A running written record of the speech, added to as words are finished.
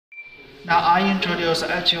Now I introduce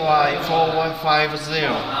HY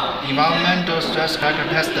 4150 environmental stress factor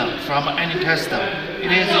tester from Anytester.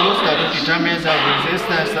 It is used to determine the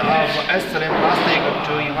resistance of ethylene plastic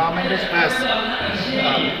to environmental stress.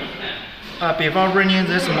 Before running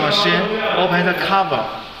this machine, open the cover,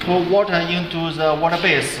 pour water into the water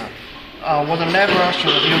base. Water level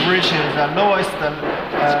should be reaching the lowest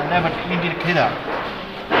level indicator.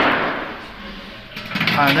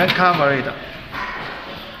 And then cover it.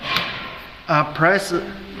 Press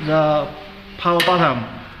the power button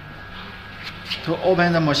to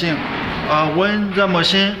open the machine. When the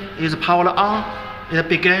machine is powered on, it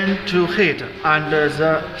begins to heat and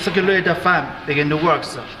the circulator fan begins to work.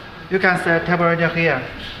 You can set temperature here.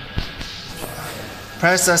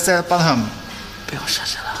 Press the set button.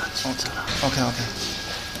 Okay.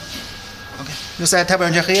 You set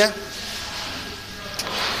temperature here.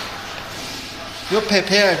 You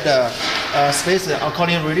prepare the space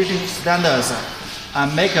according to relative standards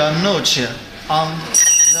and make a notch on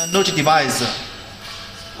the notch device.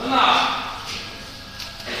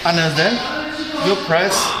 And then you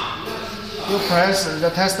press the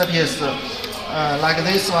test piece like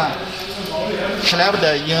this one, clamped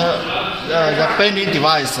in the bending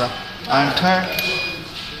device and turn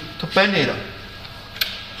to bend it.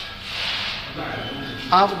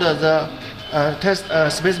 After the test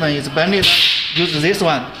specimen is bended, use this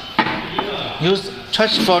one. Use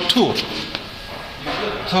transfer tool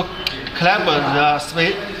to clamp the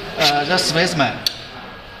specimen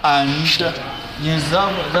and insert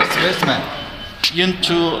the specimen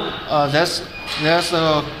into this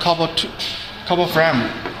copper frame,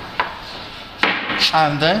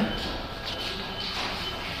 and then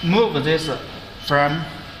move this frame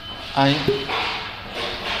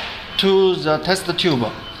to the test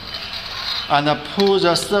tube and put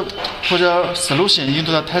the solution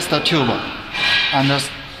into the test tube and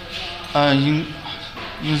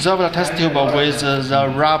insert the test tube with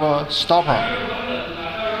the rubber stopper.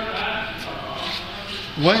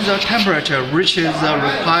 When the temperature reaches the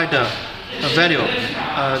required value,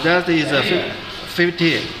 that is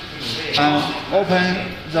 50, and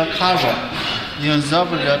open the cover, insert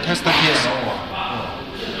the test piece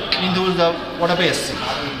into the water base,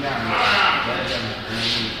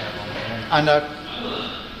 and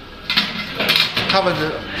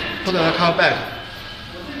put the cover back.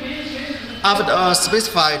 After a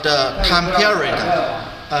specified time period,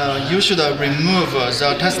 you should remove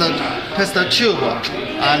the test tube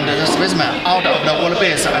and the specimen out of the water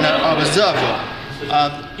base and observe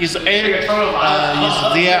is there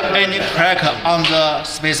any crack on the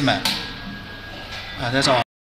specimen. That's all.